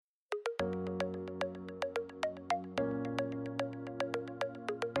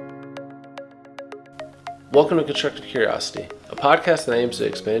Welcome to Constructive Curiosity, a podcast that aims to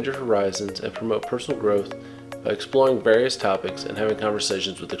expand your horizons and promote personal growth by exploring various topics and having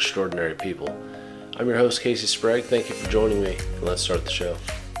conversations with extraordinary people. I'm your host, Casey Sprague. Thank you for joining me, and let's start the show.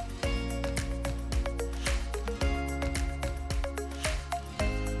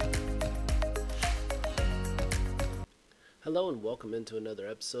 Hello and welcome into another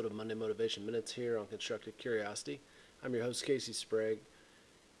episode of Monday Motivation Minutes here on Constructive Curiosity. I'm your host, Casey Sprague.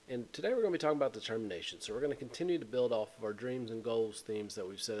 And today we're going to be talking about determination. So we're going to continue to build off of our dreams and goals themes that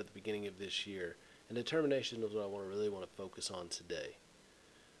we've set at the beginning of this year. And determination is what I really want to focus on today.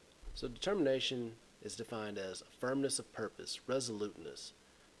 So determination is defined as a firmness of purpose, resoluteness.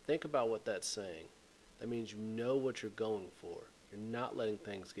 Think about what that's saying. That means you know what you're going for. You're not letting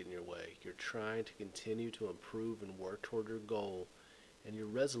things get in your way. You're trying to continue to improve and work toward your goal. And you're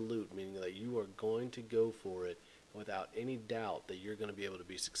resolute, meaning that you are going to go for it without any doubt that you're going to be able to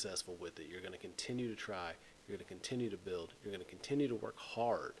be successful with it. You're going to continue to try. You're going to continue to build. You're going to continue to work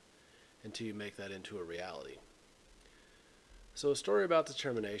hard until you make that into a reality. So a story about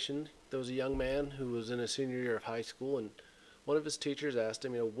determination. There was a young man who was in his senior year of high school, and one of his teachers asked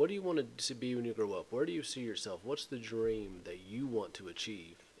him, what do you want to be when you grow up? Where do you see yourself? What's the dream that you want to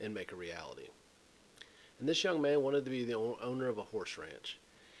achieve and make a reality? And this young man wanted to be the owner of a horse ranch.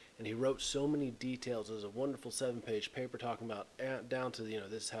 And he wrote so many details. It was a wonderful 7-page paper talking about down to,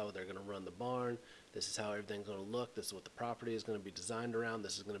 this is how they're going to run the barn. This is how everything's going to look. This is what the property is going to be designed around.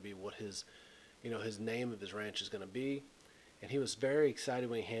 This is going to be what his name of his ranch is going to be. And he was very excited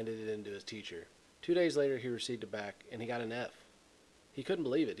when he handed it in to his teacher. 2 days later, he received it back, and he got an F. He couldn't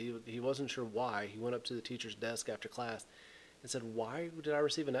believe it. He wasn't sure why. He went up to the teacher's desk after class and said, "Why did I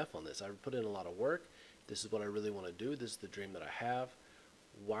receive an F on this? I put in a lot of work. This is what I really want to do. This is the dream that I have.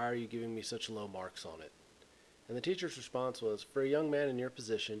 Why are you giving me such low marks on it?" And the teacher's response was, "For a young man in your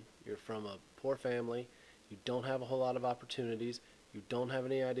position, you're from a poor family, you don't have a whole lot of opportunities, you don't have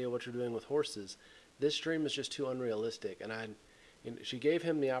any idea what you're doing with horses. This dream is just too unrealistic." And she gave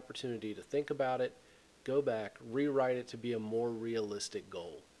him the opportunity to think about it, go back, rewrite it to be a more realistic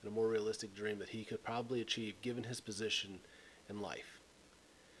goal and a more realistic dream that he could probably achieve given his position in life.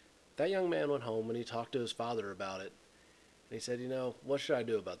 That young man went home and he talked to his father about it. And he said, what should I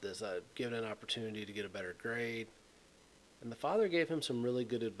do about this? I've given an opportunity to get a better grade. And the father gave him some really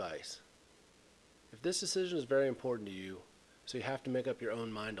good advice. If this decision is very important to you, so you have to make up your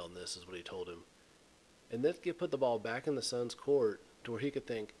own mind on this, is what he told him. And then put the ball back in the son's court to where he could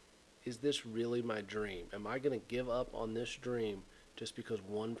think, is this really my dream? Am I going to give up on this dream just because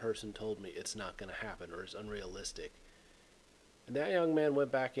one person told me it's not going to happen or it's unrealistic? And that young man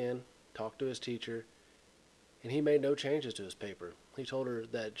went back in, talked to his teacher, and he made no changes to his paper. He told her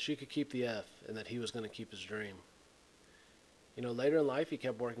that she could keep the F and that he was going to keep his dream. Later in life, he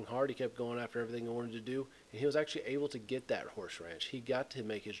kept working hard. He kept going after everything he wanted to do. And he was actually able to get that horse ranch. He got to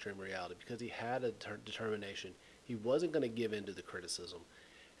make his dream a reality because he had a determination. He wasn't going to give in to the criticism.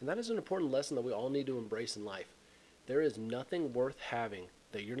 And that is an important lesson that we all need to embrace in life. There is nothing worth having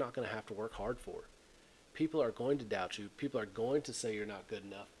that you're not going to have to work hard for. People are going to doubt you. People are going to say you're not good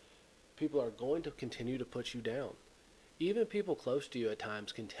enough. People are going to continue to put you down. Even people close to you at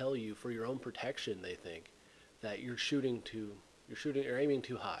times can tell you for your own protection, they think, that you're aiming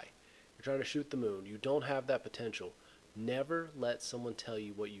too high. You're trying to shoot the moon. You don't have that potential. Never let someone tell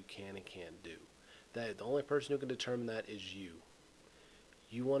you what you can and can't do. The only person who can determine that is you.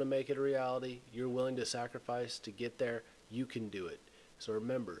 You want to make it a reality. You're willing to sacrifice to get there. You can do it. So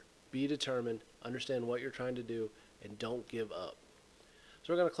remember, be determined, understand what you're trying to do, and don't give up.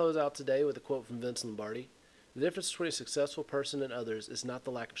 So we're going to close out today with a quote from Vince Lombardi. The difference between a successful person and others is not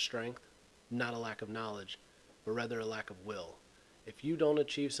the lack of strength, not a lack of knowledge, but rather a lack of will. If you don't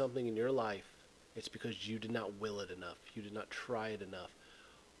achieve something in your life, it's because you did not will it enough. You did not try it enough.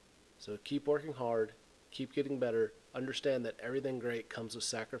 So keep working hard, keep getting better, understand that everything great comes with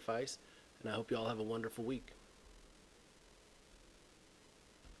sacrifice, and I hope you all have a wonderful week.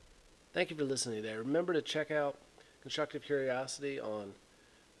 Thank you for listening today. Remember to check out Constructive Curiosity on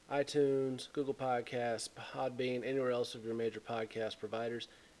iTunes, Google Podcasts, Podbean, anywhere else of your major podcast providers,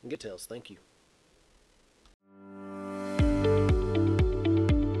 and get details. Thank you.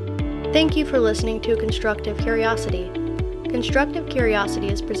 Thank you for listening to Constructive Curiosity. Constructive Curiosity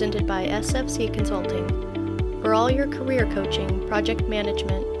is presented by SFC Consulting. For all your career coaching, project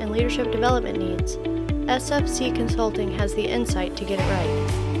management, and leadership development needs, SFC Consulting has the insight to get it right.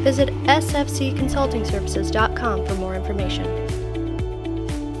 Visit sfcconsultingservices.com for more information.